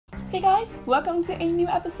Hey guys, welcome to a new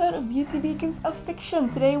episode of Beauty Beacons of Fiction.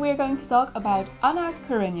 Today we are going to talk about Anna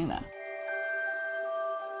Karenina.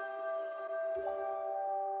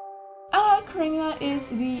 Anna Karenina is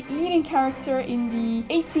the leading character in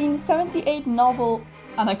the 1878 novel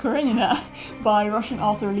Anna Karenina by Russian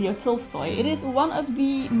author Leo Tolstoy. It is one of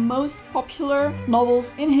the most popular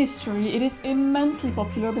novels in history. It is immensely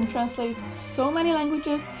popular, been translated to so many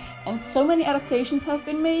languages, and so many adaptations have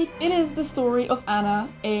been made. It is the story of Anna,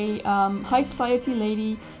 a high society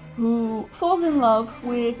lady who falls in love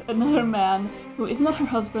with another man who is not her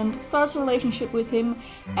husband, starts a relationship with him,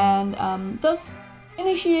 and thus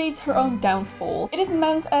initiates her own downfall. It is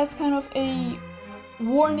meant as kind of a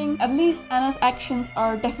warning. At least Anna's actions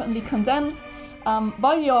are definitely condemned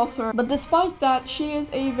by the author, but despite that, she is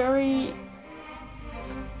a very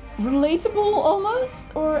relatable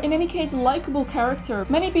almost, or in any case likable character.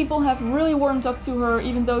 Many people have really warmed up to her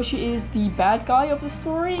even though she is the bad guy of the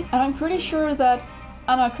story, and I'm pretty sure that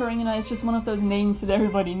Anna Karenina is just one of those names that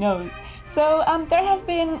everybody knows. So there have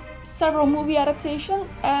been several movie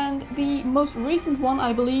adaptations, and the most recent one,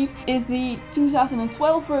 I believe, is the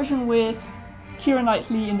 2012 version with Keira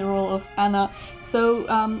Knightley in the role of Anna. So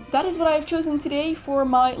that is what I've chosen today for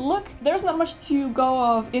my look. There's not much to go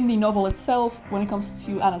off in the novel itself when it comes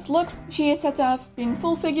to Anna's looks. She is said to have been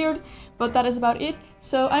full-figured, but that is about it.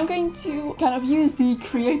 So I'm going to kind of use the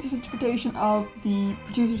creative interpretation of the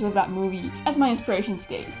producers of that movie as my inspiration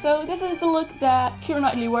today. So this is the look that Keira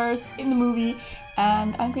Knightley wears in the movie,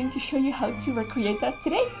 and I'm going to show you how to recreate that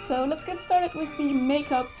today. So let's get started with the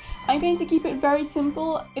makeup. I'm going to keep it very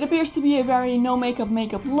simple. It appears to be a very no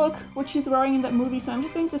makeup look, what she's wearing in that movie, so I'm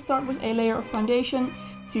just going to start with a layer of foundation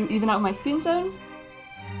to even out my skin tone.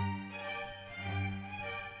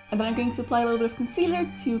 And then I'm going to apply a little bit of concealer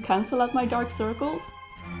to cancel out my dark circles.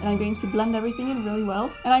 And I'm going to blend everything in really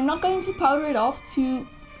well. And I'm not going to powder it off to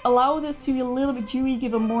allow this to be a little bit dewy,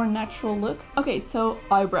 give a more natural look. Okay, so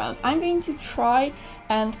eyebrows. I'm going to try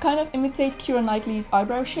and kind of imitate Keira Knightley's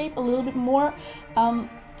eyebrow shape a little bit more.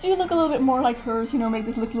 To look a little bit more like hers, you know, make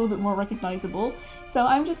this look a little bit more recognizable. So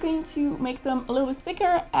I'm just going to make them a little bit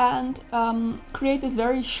thicker and create this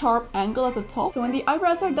very sharp angle at the top. So when the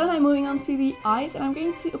eyebrows are done, I'm moving on to the eyes, and I'm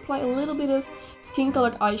going to apply a little bit of skin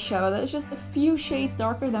colored eyeshadow that is just a few shades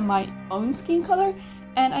darker than my own skin color.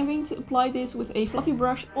 And I'm going to apply this with a fluffy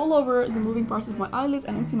brush all over the moving parts of my eyelids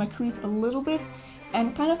and into my crease a little bit,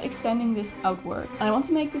 and kind of extending this outward. And I want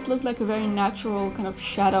to make this look like a very natural kind of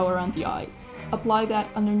shadow around the eyes. Apply that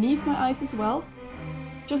underneath my eyes as well,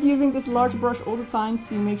 just using this large brush all the time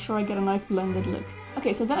to make sure I get a nice blended look.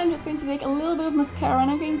 Okay, so then I'm just going to take a little bit of mascara, and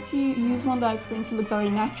I'm going to use one that's going to look very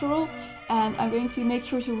natural, and I'm going to make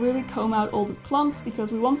sure to really comb out all the clumps, because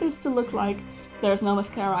we want this to look like there's no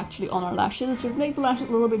mascara actually on our lashes, just make the lashes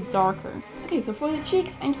a little bit darker. Okay, so for the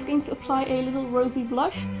cheeks, I'm just going to apply a little rosy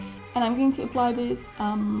blush, and I'm going to apply this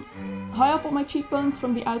high up on my cheekbones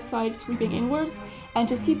from the outside, sweeping inwards, and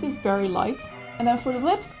just keep this very light. And then for the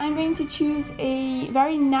lips, I'm going to choose a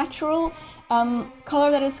very natural color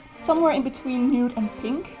that is somewhere in between nude and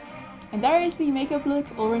pink. And there is the makeup look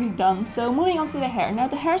already done. So moving on to the hair. Now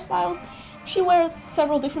the hairstyles, she wears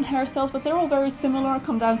several different hairstyles, but they're all very similar,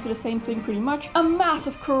 come down to the same thing pretty much. A mass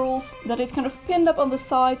of curls that is kind of pinned up on the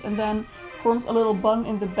sides and then forms a little bun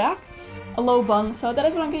in the back. A low bun. So that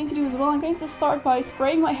is what I'm going to do as well. I'm going to start by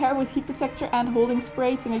spraying my hair with heat protector and holding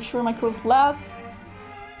spray to make sure my curls last.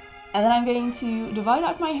 And then I'm going to divide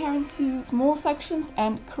out my hair into small sections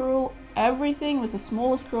and curl everything with the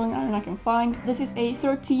smallest curling iron I can find. This is a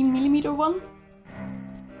 13mm one.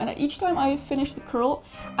 And at each time I finish the curl,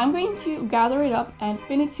 I'm going to gather it up and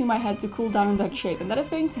pin it to my head to cool down in that shape. And that is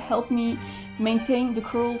going to help me maintain the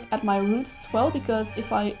curls at my roots as well, because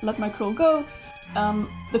if I let my curl go,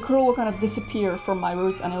 the curl will kind of disappear from my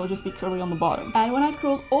roots and it will just be curly on the bottom. And when I've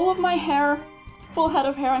curled all of my hair, full head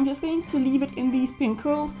of hair, I'm just going to leave it in these pin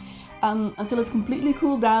curls until it's completely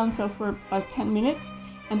cooled down, so for about 10 minutes.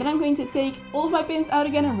 And then I'm going to take all of my pins out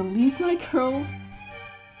again and release my curls.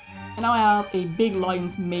 And now I have a big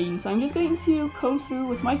lion's mane, so I'm just going to comb through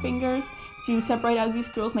with my fingers to separate out these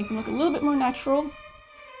curls, make them look a little bit more natural.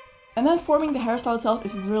 And then forming the hairstyle itself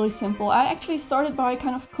is really simple. I actually started by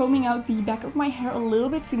kind of combing out the back of my hair a little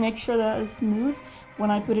bit to make sure that it's smooth when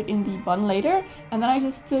I put it in the bun later. And then I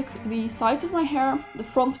just took the sides of my hair, the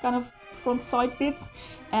front side bits,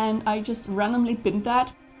 and I just randomly pinned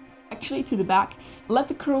that actually to the back. Let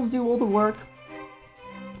the curls do all the work.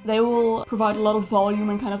 They will provide a lot of volume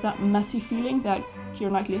and kind of that messy feeling that Keira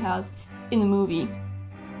Knightley has in the movie.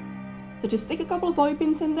 So just stick a couple of bobby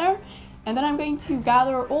pins in there, and then I'm going to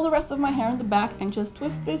gather all the rest of my hair in the back and just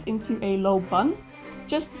twist this into a low bun.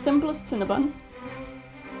 Just the simplest cinnabon.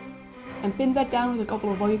 and pin that down with a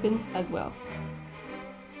couple of bobby pins as well.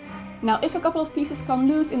 Now, if a couple of pieces come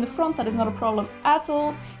loose in the front, that is not a problem at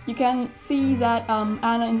all. You can see that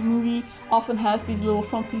Anna in the movie often has these little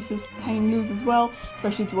front pieces hanging loose as well,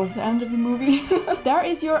 especially towards the end of the movie. There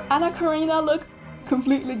is your Anna Karenina look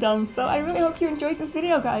completely done. So I really hope you enjoyed this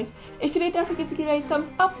video, guys. If you did, don't forget to give it a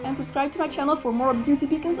thumbs up and subscribe to my channel for more Beauty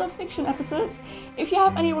Beacons of Fiction episodes. If you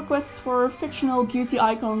have any requests for fictional beauty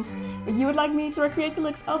icons that you would like me to recreate the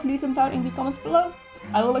looks of, leave them down in the comments below.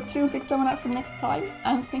 I will look through and pick someone out for next time.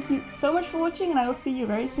 And thank you so much for watching, and I will see you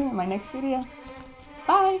very soon in my next video.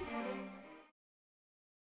 Bye!